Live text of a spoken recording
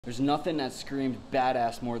There's nothing that screams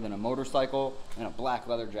badass more than a motorcycle and a black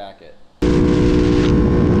leather jacket.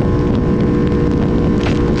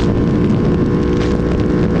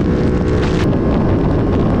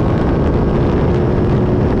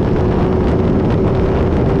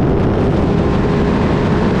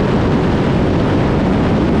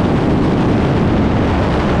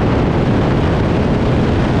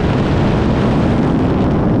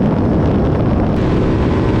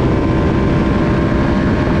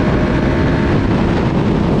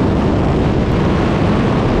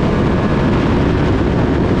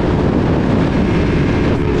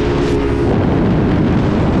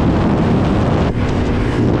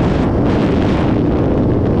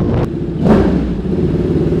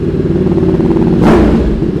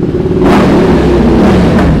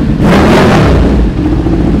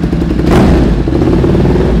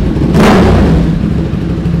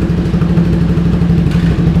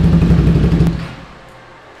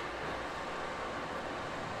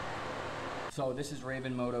 So this is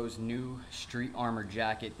Raven Moto's new street armor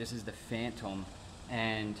jacket. This is the Phantom,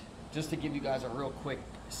 and just to give you guys a real quick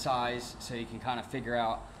size so you can kind of figure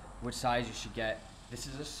out which size you should get. This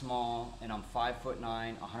is a small, and I'm 5'9",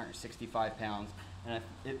 165 pounds, and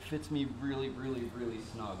it fits me really, really, really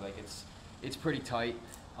snug. Like it's pretty tight,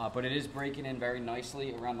 but it is breaking in very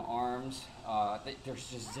nicely around the arms. There's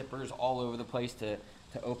just zippers all over the place to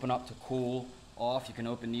open up to cool off. You can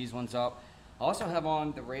open these ones up. I also have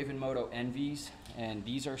on the Raven Moto Envies, and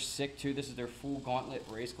these are sick too. This is their full gauntlet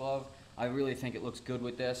race glove. I really think it looks good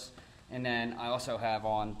with this. And then I also have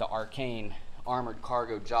on the Arcane armored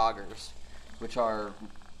cargo joggers, which are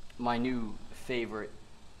my new favorite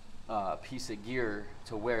piece of gear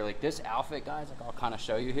to wear. Like this outfit, guys, like I'll kind of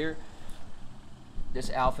show you here.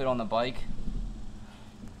 This outfit on the bike,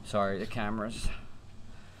 sorry, the cameras.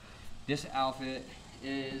 This outfit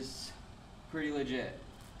is pretty legit.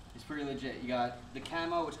 It's pretty legit. You got the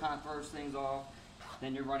camo, which kind of throws things off.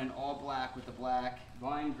 Then you're running all black with the black,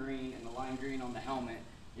 lime green, and the lime green on the helmet.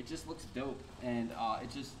 It just looks dope, and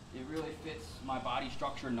it really fits my body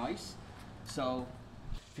structure nice. So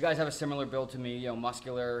if you guys have a similar build to me, you know,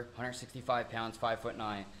 muscular, 165 pounds,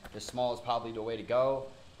 5'9", the small is probably the way to go.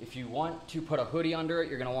 If you want to put a hoodie under it,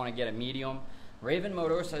 you're gonna want to get a medium. Raven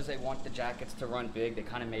Moto says they want the jackets to run big. They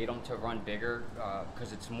kind of made them to run bigger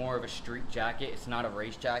because it's more of a street jacket. It's not a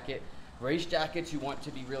race jacket. Race jackets you want to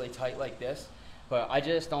be really tight like this, but I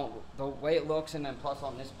just don't, the way it looks, and then plus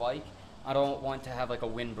on this bike, I don't want to have like a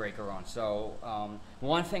windbreaker on. So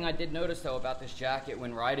one thing I did notice though about this jacket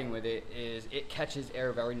when riding with it is it catches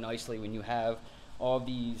air very nicely when you have all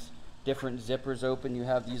these different zippers open. You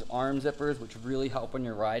have these arm zippers, which really help when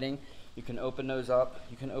you're riding. You can open those up.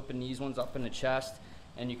 You can open these ones up in the chest,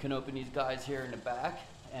 and you can open these guys here in the back,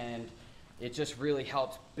 and it just really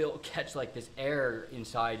helps catch like this air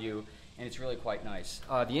inside you, and it's really quite nice.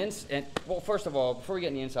 Well, first of all, before we get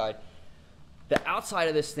in the inside, the outside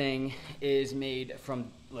of this thing is made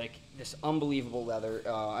from like this unbelievable leather.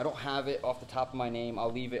 I don't have it off the top of my name.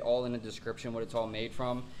 I'll leave it all in the description what it's all made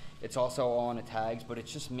from. It's also all on the tags, but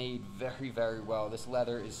it's just made very, very well. This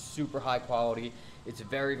leather is super high quality. It's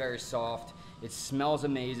very, very soft. It smells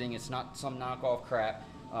amazing. It's not some knockoff crap.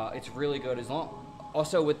 It's really good.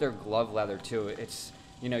 Also with their glove leather too. It's,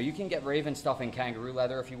 you know, you can get Raven stuff in kangaroo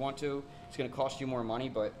leather if you want to. It's gonna cost you more money,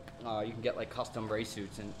 but you can get like custom race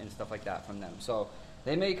suits and stuff like that from them. So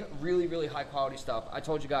they make really, really high quality stuff. I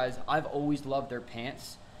told you guys, I've always loved their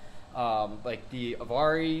pants. Like the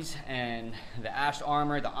Avaris and the Ash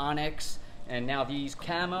Armor, the Onyx, and now these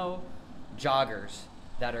Camo joggers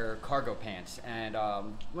that are cargo pants. And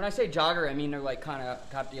when I say jogger, I mean they're like kind of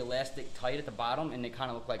got the elastic tight at the bottom, and they kind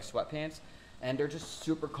of look like sweatpants, and they're just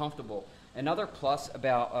super comfortable. Another plus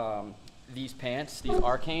about these pants, these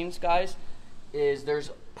Arcanes, guys, is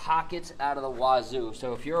there's pockets out of the wazoo.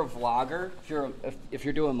 So if you're a vlogger, if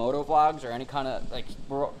you're doing moto vlogs or any kind of, like,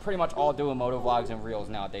 we're pretty much all doing moto vlogs and reels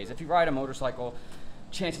nowadays. If you ride a motorcycle,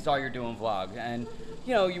 chances are you're doing vlogs, and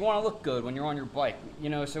you know you want to look good when you're on your bike. You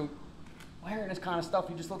know, so wearing this kind of stuff,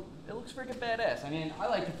 it looks freaking badass. I mean, I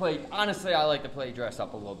like to play dress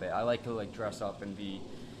up a little bit. I like to like dress up and be,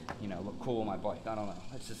 you know, look cool on my bike. I don't know.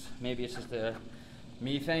 Maybe it's just a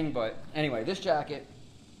me thing, but anyway, this jacket.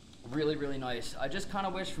 Really, really nice. I just kind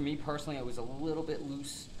of wish, for me personally, it was a little bit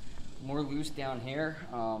loose, more loose down here.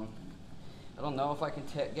 I don't know if I can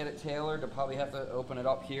get it tailored. I'll probably have to open it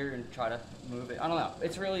up here and try to move it. I don't know.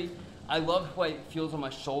 It's really, I love how it feels on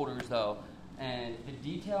my shoulders though. And the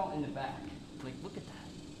detail in the back, like look at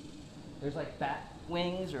that. There's like bat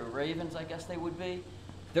wings or ravens, I guess they would be.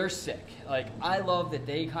 They're sick. Like I love that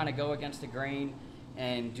they kind of go against the grain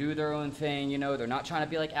and do their own thing. You know, they're not trying to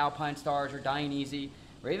be like Alpine Stars or Dying Easy.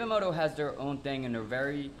 Raven Moto has their own thing, and they're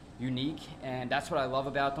very unique, and that's what I love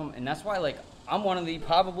about them. And that's why, like, I'm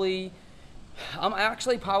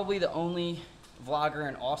actually probably the only vlogger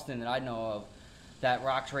in Austin that I know of that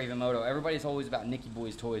rocks Raven Moto. Everybody's always about Nicky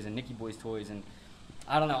Boy's toys and Nicky Boy's toys, and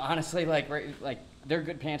I don't know, honestly, like they're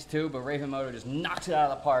good pants too, but Raven Moto just knocks it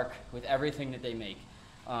out of the park with everything that they make.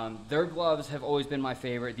 Their gloves have always been my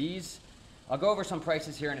favorite. These, I'll go over some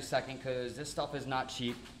prices here in a second because this stuff is not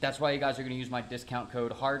cheap. That's why you guys are going to use my discount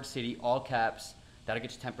code Hardcity, all caps. That'll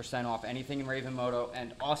get you 10% off anything in Raven Moto.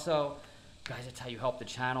 And also, guys, that's how you help the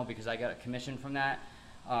channel because I got a commission from that.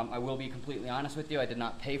 I will be completely honest with you. I did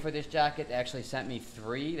not pay for this jacket. They actually sent me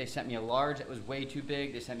 3. They sent me a large that was way too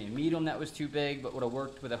big. They sent me a medium that was too big, but would have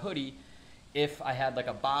worked with a hoodie if I had like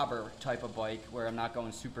a bobber type of bike where I'm not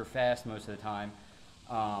going super fast most of the time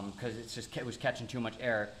because it was catching too much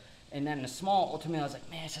air. And then the small, ultimately I was like,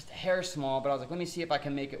 man, it's just a hair small, but I was like, let me see if I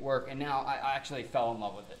can make it work. And now I actually fell in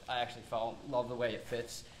love with it. I actually fell in love the way it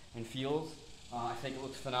fits and feels. I think it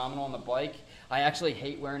looks phenomenal on the bike. I actually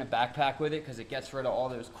hate wearing a backpack with it because it gets rid of all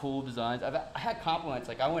those cool designs. I had compliments.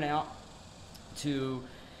 Like I went out to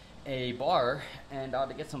a bar and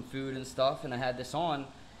to get some food and stuff, and I had this on,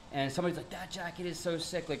 and somebody's like, that jacket is so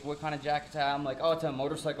sick. Like, what kind of jacket's that? I'm like, oh, it's a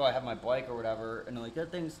motorcycle. I have my bike or whatever. And they're like, that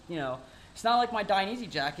thing's, you know, it's not like my Dine Easy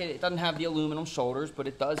jacket. It doesn't have the aluminum shoulders, but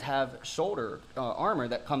it does have shoulder armor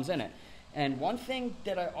that comes in it. And one thing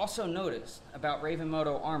that I also noticed about Raven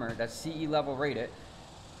Moto armor that's CE level rated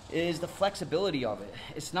is the flexibility of it.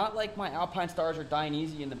 It's not like my Alpine Stars or Dine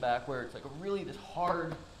Easy in the back where it's like a really this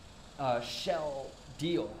hard shell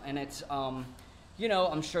deal. And it's, you know,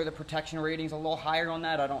 I'm sure the protection rating's a little higher on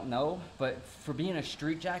that. I don't know. But for being a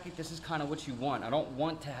street jacket, this is kind of what you want. I don't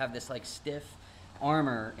want to have this like stiff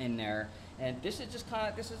armor in there. And this is just kind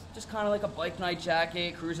of like a bike night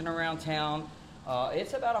jacket, cruising around town.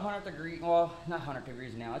 It's about 100 degrees, well, not 100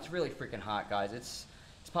 degrees now. It's really freaking hot, guys. It's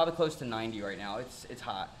probably close to 90 right now. It's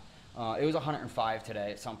hot. It was 105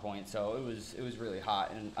 today at some point, so it was really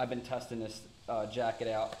hot. And I've been testing this jacket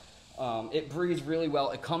out. It breathes really well.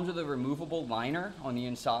 It comes with a removable liner on the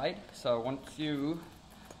inside. So once you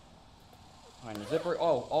find the zipper,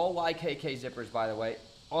 oh, all YKK zippers, by the way.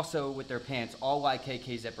 Also with their pants, all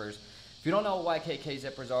YKK zippers. If you don't know what YKK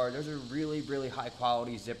zippers are, those are really, really high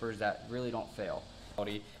quality zippers that really don't fail.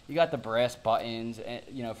 You got the brass buttons,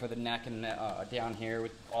 you know, for the neck and down here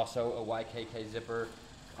with also a YKK zipper.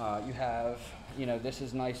 You have, you know, this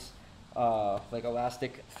is nice, like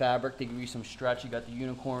elastic fabric to give you some stretch. You got the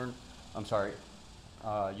unicorn. I'm sorry,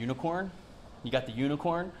 unicorn. You got the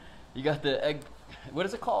unicorn. You got the egg. What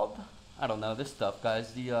is it called? I don't know. This stuff,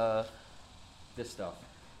 guys. This stuff.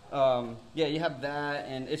 Yeah, you have that,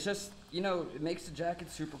 and it's just, you know, it makes the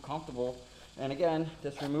jacket super comfortable. And again,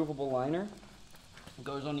 this removable liner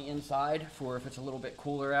goes on the inside for if it's a little bit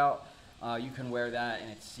cooler out. You can wear that,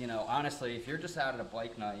 and it's, you know, honestly, if you're just out at a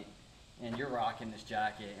bike night and you're rocking this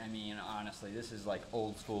jacket, I mean, honestly, this is like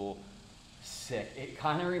old school sick. It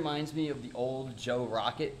kind of reminds me of the old Joe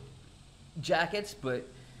Rocket jackets, but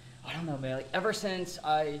I don't know, man. Like, ever since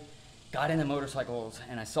I got into motorcycles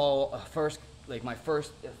and I saw my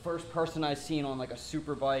first person I seen on like a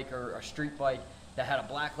super bike or a street bike that had a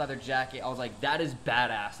black leather jacket, I was like, that is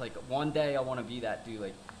badass. Like, one day I want to be that dude.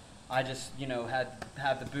 Like, I just, you know,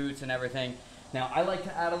 have the boots and everything. Now, I like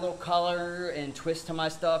to add a little color and twist to my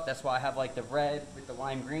stuff. That's why I have like the red with the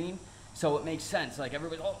lime green. So it makes sense. Like,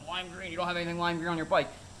 everybody's, oh, lime green, you don't have anything lime green on your bike.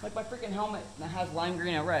 Like my freaking helmet that has lime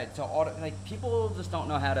green and red. So like, people just don't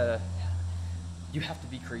know how to. You have to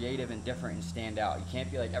be creative and different and stand out. You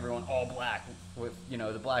can't be like everyone all black with, you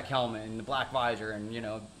know, the black helmet and the black visor, and, you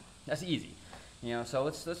know, that's easy. You know, so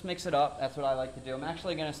let's mix it up. That's what I like to do. I'm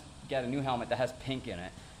actually gonna get a new helmet that has pink in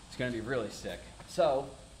it. It's gonna be really sick. So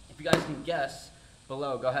if you guys can guess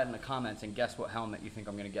below, go ahead in the comments and guess what helmet you think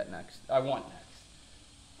I'm gonna get next. I want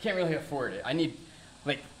next. Can't really afford it. I need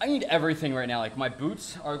everything right now. Like, my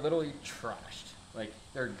boots are literally trashed. Like,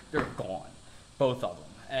 they're gone, both of them.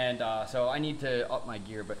 And so I need to up my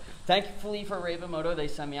gear. But thankfully for Raven Moto, they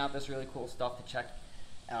send me out this really cool stuff to check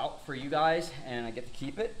out for you guys, and I get to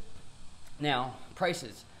keep it. Now,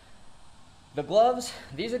 prices. The gloves,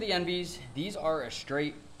 these are the Envies. These are a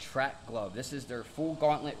straight track glove. This is their full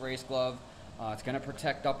gauntlet race glove. It's going to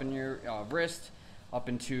protect up in your wrist, up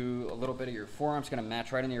into a little bit of your forearm. It's going to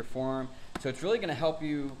match right into your forearm. So it's really going to help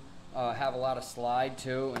you have a lot of slide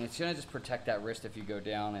too, and it's going to just protect that wrist if you go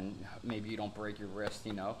down and maybe you don't break your wrist,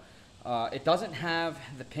 you know. It doesn't have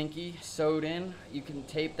the pinky sewed in. You can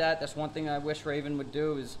tape that. That's one thing I wish Raven would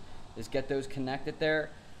do is get those connected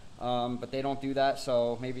there, but they don't do that,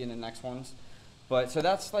 so maybe in the next ones. But so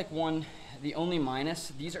that's like the only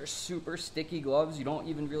minus. These are super sticky gloves. You don't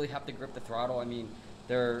even really have to grip the throttle. I mean,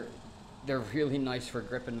 they're really nice for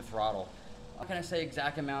gripping the throttle. I'm not gonna say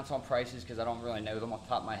exact amounts on prices because I don't really know them off the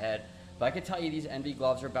top of my head, but I can tell you these Envy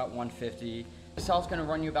gloves are about $150. This is gonna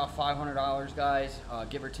run you about $500, guys,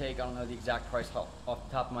 give or take. I don't know the exact price off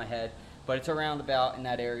the top of my head, but it's around about in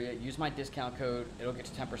that area. Use my discount code, it'll get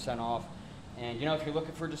you 10% off. And you know, if you're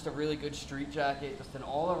looking for just a really good street jacket, just an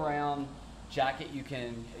all-around jacket you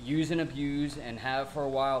can use and abuse and have for a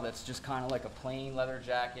while, that's just kind of like a plain leather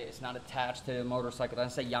jacket. It's not attached to a motorcycle. It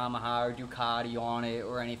doesn't say Yamaha or Ducati on it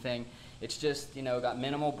or anything. It's just, you know, got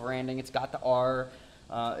minimal branding. It's got the R.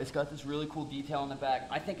 It's got this really cool detail on the back.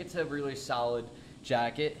 I think it's a really solid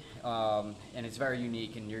jacket, and it's very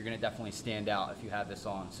unique, and you're gonna definitely stand out if you have this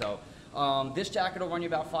on. So this jacket will run you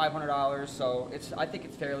about $500, so I think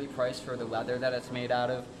it's fairly priced for the leather that it's made out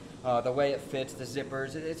of. The way it fits, the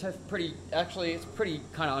zippers, it's pretty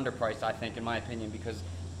kind of underpriced, I think, in my opinion, because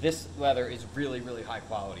this leather is really, really high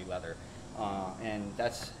quality leather. And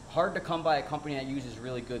that's hard to come by a company that uses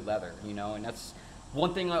really good leather, you know, and that's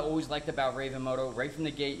one thing I always liked about Raven Moto. Right from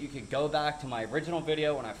the gate, you could go back to my original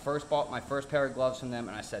video when I first bought my first pair of gloves from them,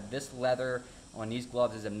 and I said, this leather on these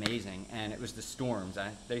gloves is amazing, and it was the Storms.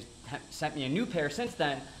 They sent me a new pair since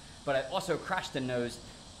then, but I also crashed in those,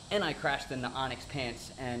 and I crashed in the Onyx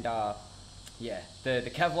pants, and yeah,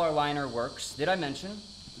 the Kevlar liner works. Did I mention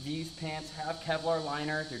these pants have Kevlar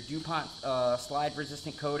liner? They're DuPont slide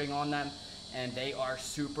resistant coating on them, and they are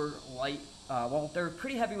super light. Well, they're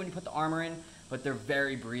pretty heavy when you put the armor in, but they're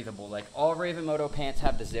very breathable. Like all Raven Moto pants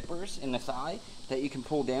have the zippers in the thigh that you can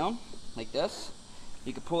pull down like this.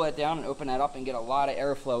 You can pull that down and open that up and get a lot of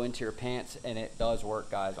airflow into your pants, and it does work,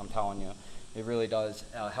 guys. I'm telling you, it really does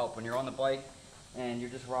help when you're on the bike and you're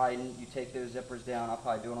just riding. You take those zippers down. I'll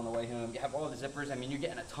probably do it on the way home. You have all the zippers. I mean, you're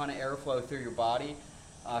getting a ton of airflow through your body.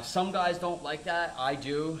 Some guys don't like that. I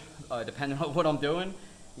do, depending on what I'm doing.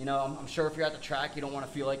 You know, I'm sure if you're at the track, you don't want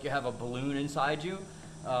to feel like you have a balloon inside you.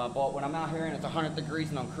 But when I'm out here and it's 100 degrees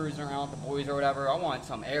and I'm cruising around with the boys or whatever, I want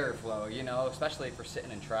some airflow, you know, especially if you're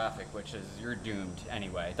sitting in traffic, which is, you're doomed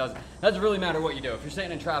anyway. It doesn't really matter what you do. If you're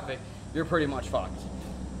sitting in traffic, you're pretty much fucked.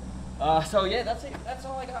 So yeah, that's it. That's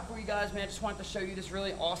all I got for you guys, man. Just wanted to show you this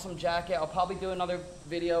really awesome jacket. I'll probably do another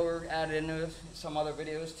video or add it into some other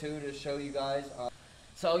videos too to show you guys.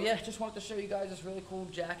 So yeah, just wanted to show you guys this really cool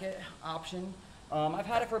jacket option. I've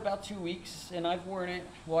had it for about 2 weeks, and I've worn it,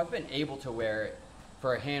 well, I've been able to wear it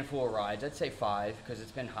for a handful of rides. I'd say 5, because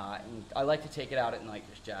it's been hot, and I like to take it out at night,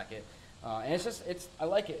 this jacket. And I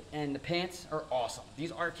like it, and the pants are awesome.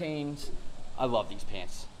 These Arcanes, I love these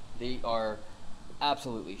pants. They are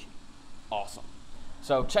absolutely awesome.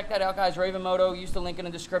 So check that out, guys. Raven Moto, use the link in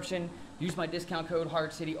the description. Use my discount code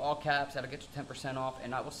Hardcity, all caps. That'll get you 10% off,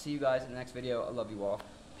 and I will see you guys in the next video. I love you all.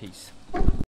 Peace.